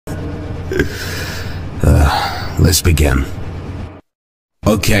Let's begin.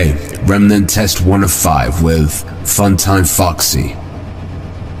 Okay, Remnant Test 1 of 5 with Funtime Foxy.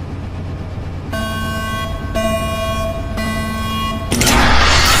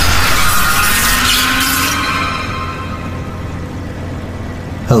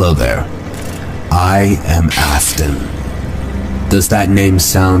 Hello there. I am Afton. Does that name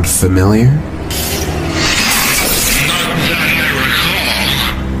sound familiar? Not that I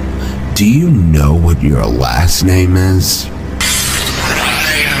recall. Do you know what your last name is? I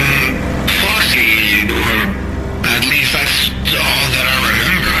am Foxy, or at least that's all that I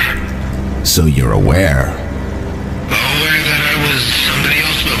remember. So you're aware? Aware that I was somebody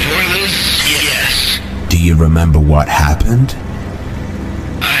else before this? Yes. Do you remember what happened?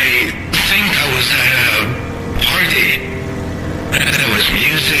 I think I was at a party. There was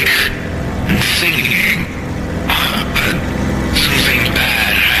music and singing. But something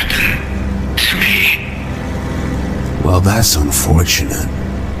bad happened to me. Well, that's unfortunate.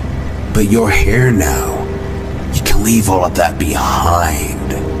 But you're here now. You can leave all of that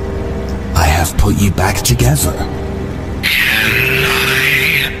behind. I have put you back together. Can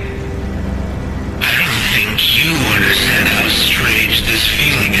I don't think you understand how strange this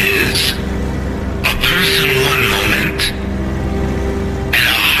feeling is. A person one moment, and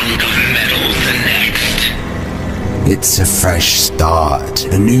a hunk of metal the next. It's a fresh start,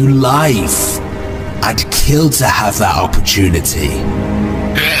 a new life. I'd kill to have that opportunity.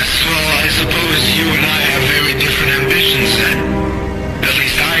 Yes, well, I suppose you and I have very different ambitions then. At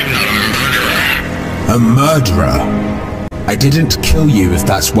least I'm not a murderer. A murderer? I didn't kill you if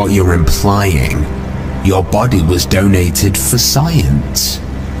that's what you're implying. Your body was donated for science.